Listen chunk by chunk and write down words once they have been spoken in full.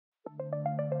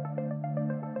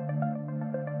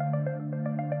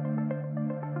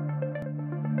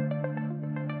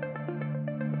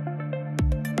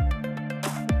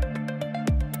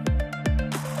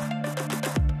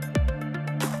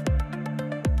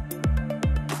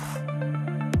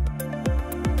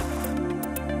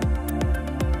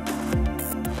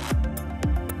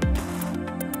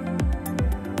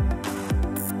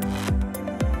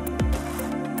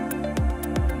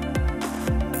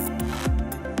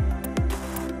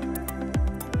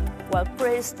Well,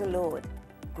 praise the Lord.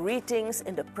 Greetings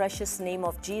in the precious name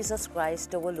of Jesus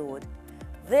Christ our Lord.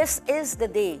 This is the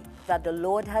day that the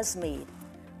Lord has made,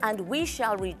 and we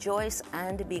shall rejoice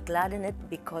and be glad in it,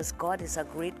 because God is a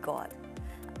great God.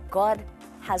 God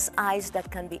has eyes that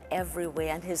can be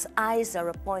everywhere, and His eyes are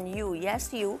upon you.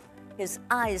 Yes, you. His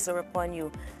eyes are upon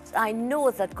you. I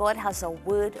know that God has a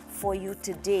word for you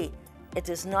today. It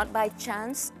is not by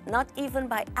chance, not even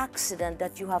by accident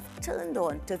that you have turned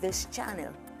on to this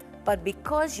channel, but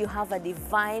because you have a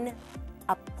divine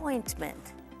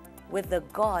appointment with the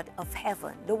God of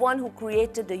heaven, the one who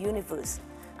created the universe,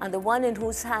 and the one in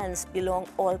whose hands belong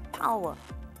all power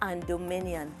and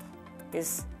dominion.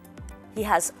 He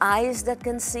has eyes that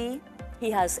can see,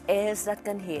 He has ears that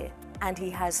can hear, and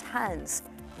He has hands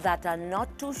that are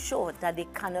not too short that they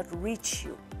cannot reach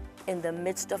you in the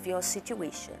midst of your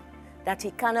situation, that He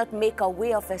cannot make a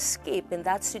way of escape in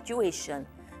that situation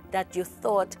that you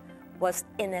thought was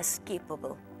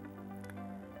inescapable.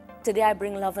 Today I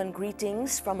bring love and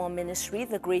greetings from our ministry,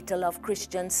 the Greater Love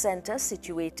Christian Center,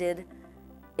 situated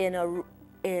in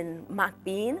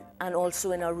McBean and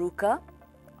also in Arouca.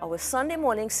 Our Sunday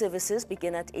morning services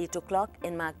begin at 8 o'clock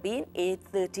in McBean,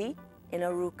 8:30 in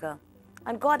Arouca.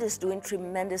 And God is doing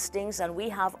tremendous things, and we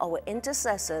have our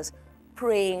intercessors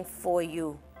praying for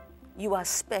you. You are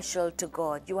special to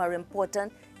God. You are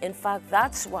important. In fact,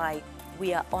 that's why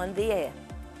we are on the air,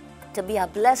 to be a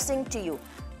blessing to you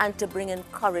and to bring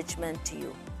encouragement to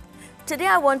you. Today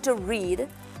I want to read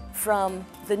from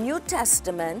the New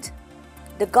Testament,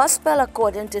 the Gospel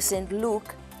according to St.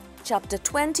 Luke, chapter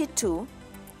 22,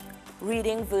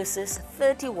 reading verses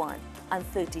 31 and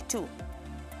 32.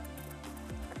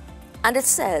 And it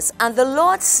says, "And the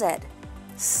Lord said,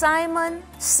 Simon,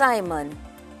 Simon,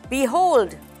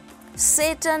 behold,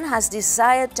 Satan has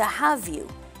desired to have you,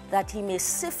 that he may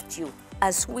sift you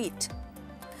as wheat.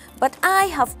 But I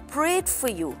have prayed for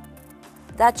you,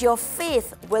 that your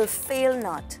faith will fail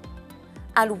not.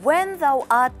 And when thou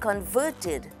art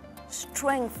converted,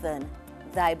 strengthen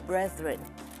thy brethren."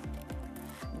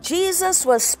 Jesus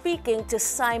was speaking to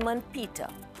Simon Peter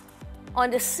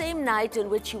on the same night in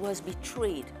which he was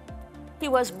betrayed. He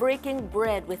was breaking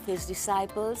bread with his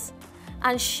disciples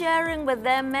and sharing with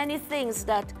them many things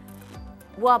that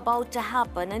were about to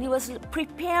happen, and he was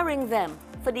preparing them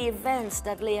for the events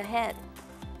that lay ahead.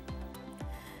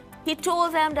 He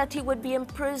told them that he would be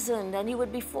imprisoned and he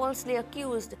would be falsely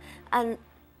accused, and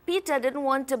Peter didn't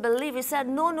want to believe. He said,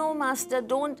 No, Master,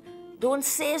 don't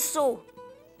say so.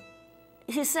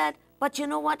 He said, but you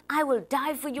know what? I will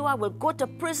die for you. I will go to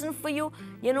prison for you.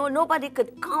 You know, nobody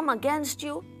could come against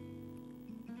you.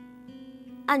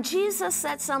 And Jesus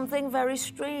said something very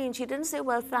strange. He didn't say,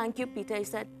 well, thank you, Peter. He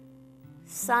said,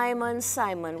 Simon,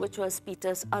 Simon, which was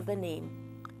Peter's other name.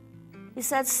 He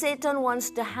said, Satan wants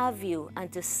to have you and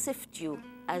to sift you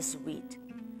as wheat.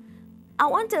 I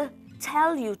want to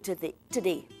tell you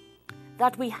today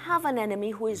that we have an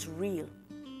enemy who is real,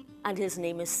 and his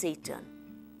name is Satan.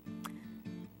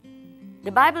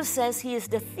 The Bible says he is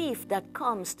the thief that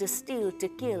comes to steal, to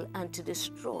kill, and to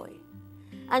destroy.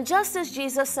 And just as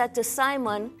Jesus said to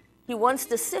Simon, he wants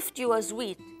to sift you as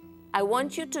wheat, I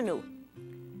want you to know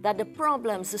that the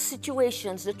problems, the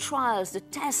situations, the trials, the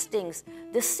testings,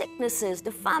 the sicknesses,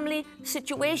 the family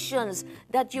situations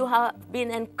that you have been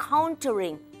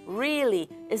encountering really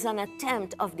is an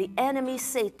attempt of the enemy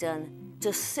Satan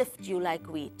to sift you like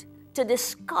wheat, to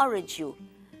discourage you,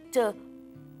 to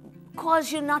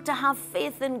cause you not to have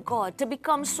faith in God, to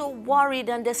become so worried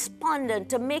and despondent,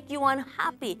 to make you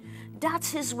unhappy. That's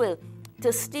his will,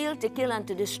 to steal, to kill, and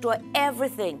to destroy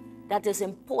everything that is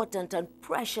important and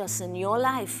precious in your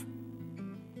life.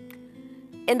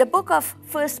 In the book of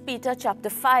 1 Peter chapter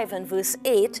 5 and verse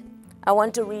 8, I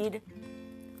want to read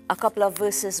a couple of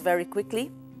verses very quickly.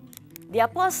 The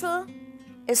apostle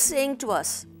is saying to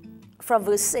us from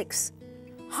verse 6,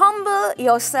 "Humble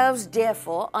yourselves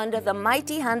therefore under the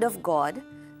mighty hand of God,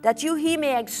 that he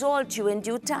may exalt you in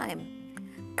due time,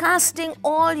 casting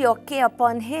all your care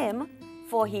upon him,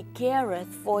 for he careth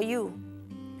for you.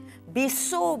 Be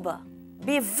sober,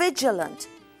 be vigilant,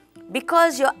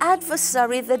 because your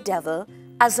adversary the devil,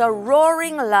 as a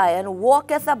roaring lion,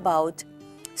 walketh about,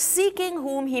 seeking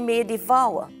whom he may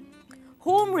devour.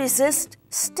 Whom resist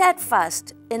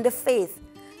steadfast in the faith,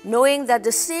 knowing that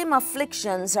the same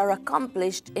afflictions are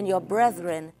accomplished in your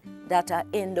brethren that are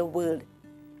in the world."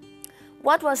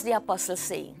 What was the apostle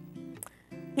saying?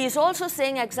 He's also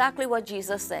saying exactly what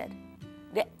Jesus said.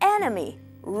 The enemy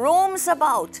roams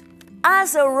about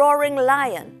as a roaring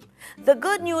lion. The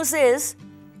good news is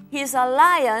he's a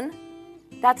lion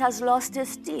that has lost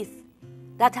his teeth,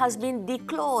 that has been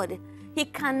declawed. He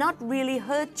cannot really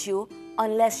hurt you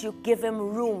unless you give him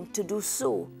room to do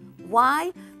so.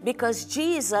 Why? Because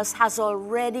Jesus has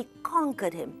already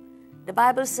conquered him. The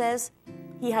Bible says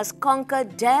he has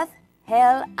conquered death,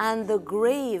 hell, and the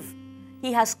grave.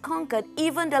 He has conquered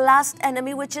even the last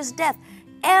enemy, which is death.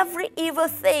 Every evil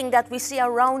thing that we see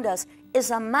around us is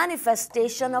a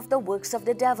manifestation of the works of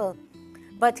the devil.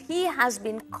 But he has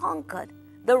been conquered.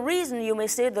 The reason you may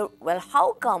say, well,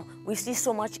 how come we see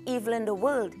so much evil in the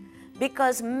world?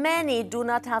 Because many do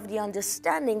not have the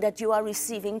understanding that you are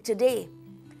receiving today.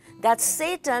 That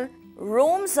Satan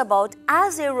roams about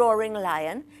as a roaring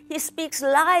lion. He speaks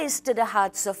lies to the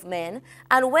hearts of men.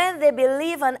 And when they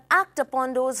believe and act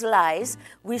upon those lies,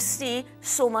 we see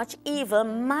so much evil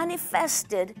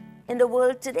manifested in the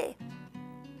world today.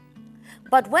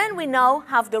 But when we now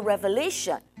have the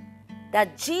revelation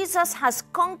that Jesus has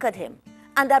conquered him,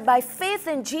 and that by faith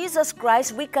in Jesus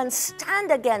Christ we can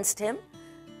stand against him,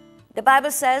 the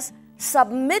Bible says,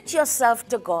 submit yourself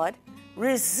to God,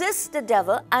 resist the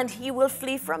devil, and he will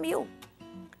flee from you.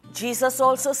 Jesus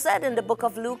also said in the book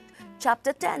of Luke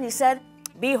chapter 10, he said,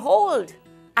 behold,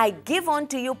 I give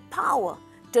unto you power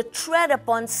to tread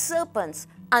upon serpents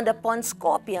and upon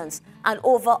scorpions and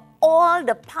over all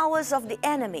the powers of the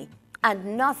enemy,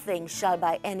 and nothing shall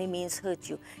by any means hurt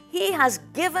you. He has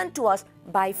given to us,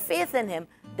 by faith in him,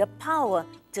 the power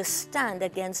to stand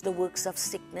against the works of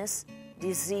sickness,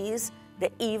 disease,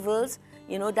 the evils.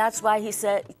 You know, that's why he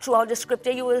said, throughout the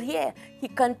scripture you will hear, he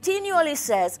continually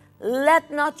says,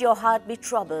 let not your heart be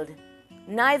troubled,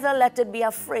 neither let it be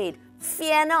afraid.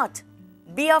 Fear not,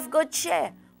 be of good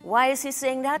cheer. Why is he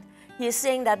saying that? He is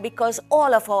saying that because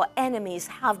all of our enemies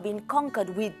have been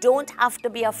conquered, we don't have to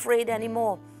be afraid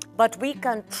anymore. But we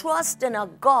can trust in a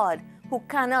God who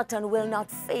cannot and will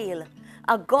not fail,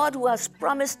 a God who has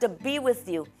promised to be with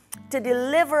you, to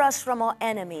deliver us from our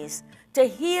enemies, to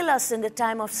heal us in the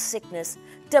time of sickness,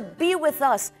 to be with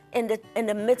us in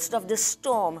the midst of the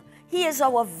storm. He is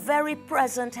our very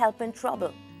present help in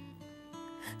trouble.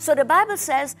 So the Bible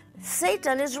says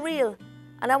Satan is real.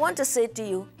 And I want to say to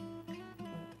you,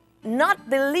 not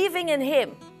believing in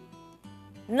him,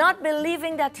 not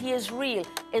believing that he is real,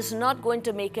 is not going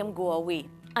to make him go away.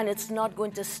 And it's not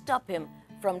going to stop him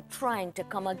from trying to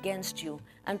come against you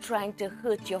and trying to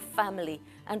hurt your family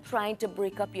and trying to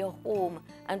break up your home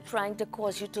and trying to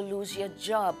cause you to lose your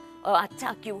job or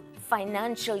attack you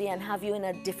financially and have you in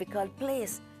a difficult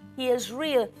place. He is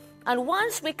real. And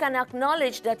once we can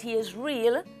acknowledge that he is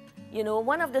real, you know,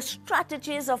 one of the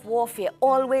strategies of warfare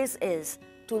always is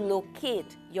to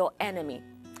locate your enemy.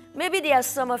 Maybe there are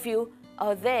some of you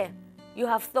out there, you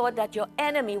have thought that your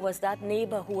enemy was that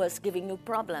neighbor who was giving you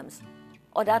problems,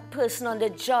 or that person on the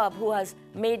job who has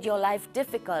made your life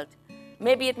difficult.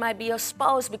 Maybe it might be your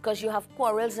spouse because you have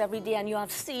quarrels every day and you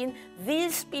have seen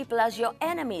these people as your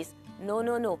enemies. No,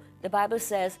 no, no. The Bible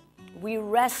says we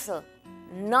wrestle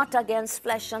not against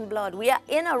flesh and blood. We are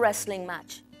in a wrestling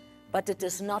match, but it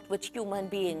is not with human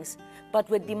beings, but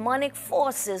with demonic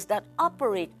forces that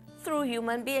operate through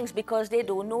human beings because they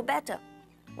don't know better.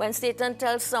 When Satan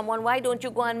tells someone, why don't you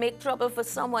go and make trouble for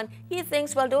someone? He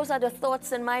thinks, well, those are the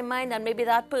thoughts in my mind and maybe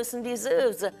that person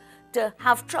deserves to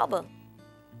have trouble.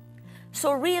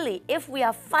 So really, if we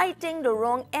are fighting the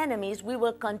wrong enemies, we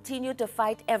will continue to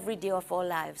fight every day of our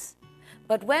lives.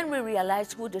 But when we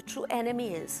realize who the true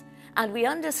enemy is, and we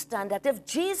understand that if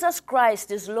Jesus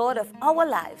Christ is Lord of our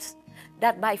lives,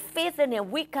 that by faith in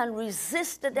him we can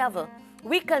resist the devil,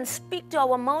 we can speak to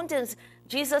our mountains.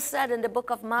 Jesus said in the book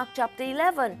of Mark chapter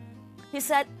 11, he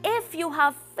said, if you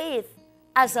have faith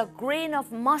as a grain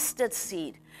of mustard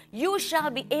seed, you shall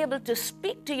be able to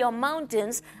speak to your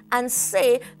mountains and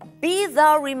say, be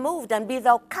thou removed and be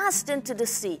thou cast into the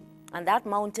sea. And that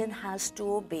mountain has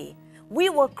to obey. We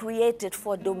were created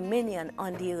for dominion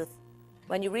on the earth.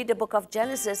 When you read the book of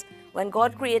Genesis, when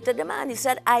God created the man, he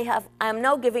said, I am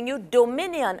now giving you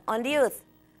dominion on the earth.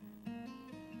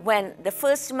 When the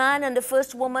first man and the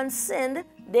first woman sinned,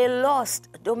 they lost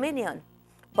dominion.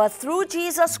 But through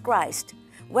Jesus Christ,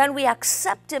 when we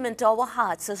accept him into our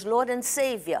hearts as Lord and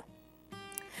Savior,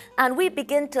 and we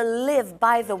begin to live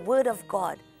by the word of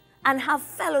God and have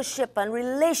fellowship and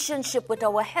relationship with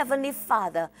our Heavenly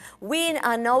Father, we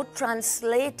are now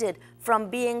translated from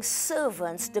being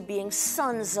servants to being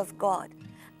sons of God.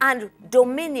 And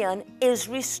dominion is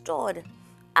restored.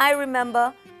 I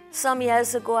remember some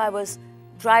years ago I was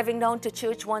driving down to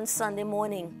church one Sunday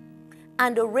morning,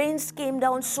 and the rains came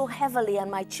down so heavily and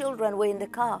my children were in the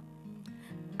car.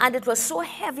 And it was so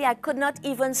heavy I could not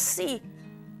even see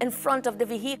in front of the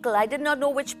vehicle. I did not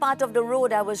know which part of the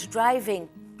road I was driving.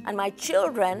 And my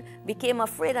children became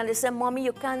afraid and they said, Mommy,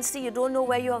 you can't see, you don't know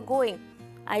where you are going.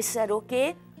 I said,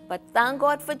 okay, But thank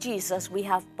God for Jesus, we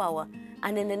have power.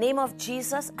 And in the name of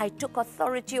Jesus, I took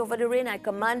authority over the rain. I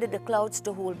commanded the clouds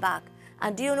to hold back.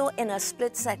 And do you know, in a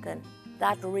split second,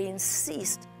 that rain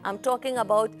ceased. I'm talking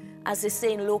about, as they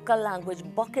say in local language,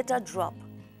 bucket a drop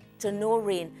to no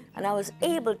rain. And I was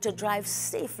able to drive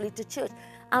safely to church.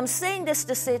 I'm saying this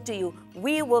to say to you,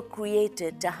 we were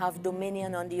created to have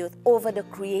dominion on the earth over the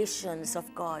creations of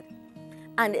God.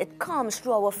 And it comes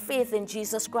through our faith in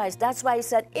Jesus Christ. That's why he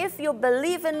said, if you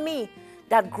believe in me,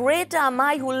 that greater am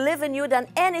I who live in you than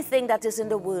anything that is in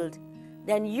the world,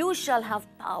 then you shall have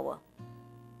power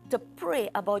to pray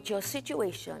about your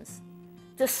situations,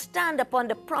 to stand upon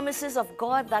the promises of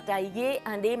God that are yea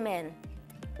and amen,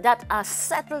 that are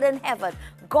settled in heaven.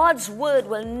 God's word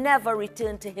will never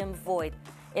return to him void.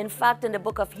 In fact, in the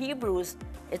book of Hebrews,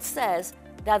 it says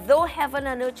that though heaven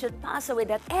and earth should pass away,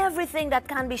 that everything that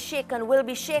can be shaken will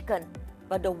be shaken.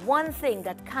 But the one thing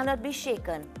that cannot be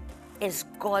shaken is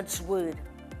God's word.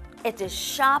 It is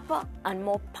sharper and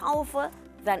more powerful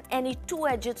than any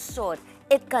two-edged sword.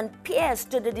 It can pierce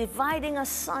to the dividing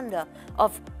asunder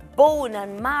of bone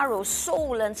and marrow,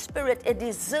 soul and spirit. It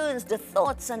discerns the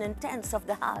thoughts and intents of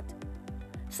the heart.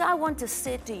 So I want to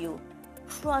say to you,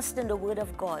 trust in the word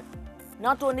of God.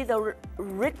 Not only the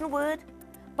written word,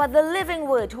 but the living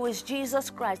word, who is Jesus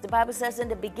Christ. The Bible says in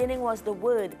the beginning was the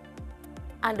word,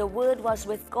 and the word was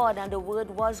with God, and the word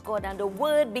was God, and the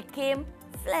word became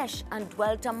flesh and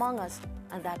dwelt among us,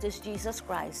 and that is Jesus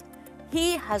Christ.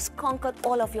 He has conquered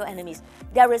all of your enemies.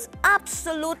 There is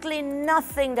absolutely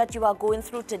nothing that you are going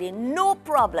through today, no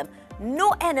problem,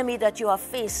 no enemy that you are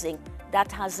facing that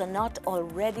has not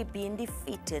already been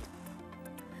defeated.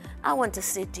 I want to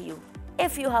say to you,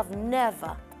 if you have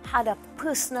never had a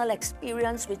personal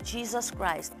experience with Jesus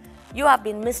Christ, you have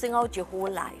been missing out your whole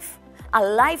life. A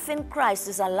life in Christ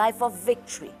is a life of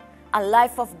victory, a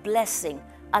life of blessing,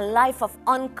 a life of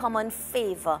uncommon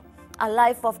favor, a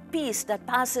life of peace that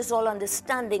passes all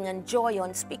understanding and joy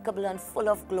unspeakable and full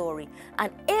of glory.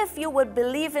 And if you would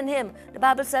believe in him, the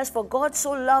Bible says, for God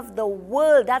so loved the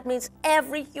world. That means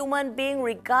every human being,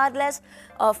 regardless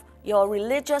of your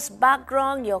religious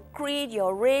background, your creed,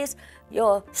 your race,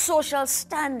 your social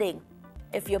standing.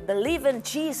 If you believe in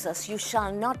Jesus, you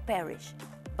shall not perish,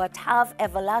 but have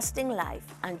everlasting life.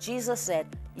 And Jesus said,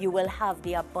 you will have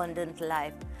the abundant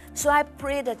life. So I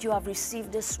pray that you have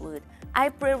received this word. I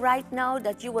pray right now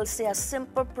that you will say a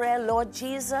simple prayer. Lord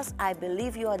Jesus, I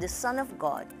believe you are the Son of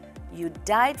God. You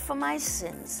died for my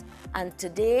sins. And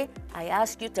today I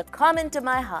ask you to come into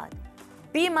my heart,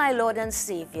 be my Lord and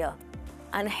Savior,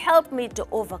 and help me to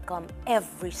overcome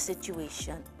every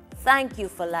situation. Thank you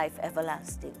for life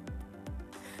everlasting.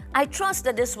 I trust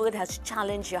that this word has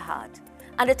challenged your heart,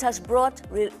 and it has brought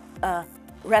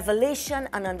revelation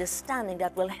and understanding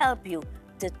that will help you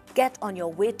to get on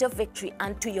your way to victory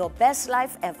and to your best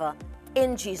life ever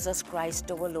in Jesus Christ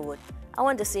our Lord. I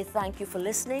want to say thank you for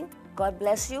listening. God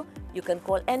bless you. You can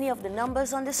call any of the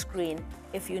numbers on the screen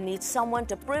if you need someone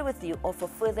to pray with you or for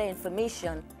further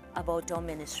information about our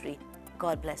ministry.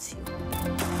 God bless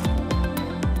you.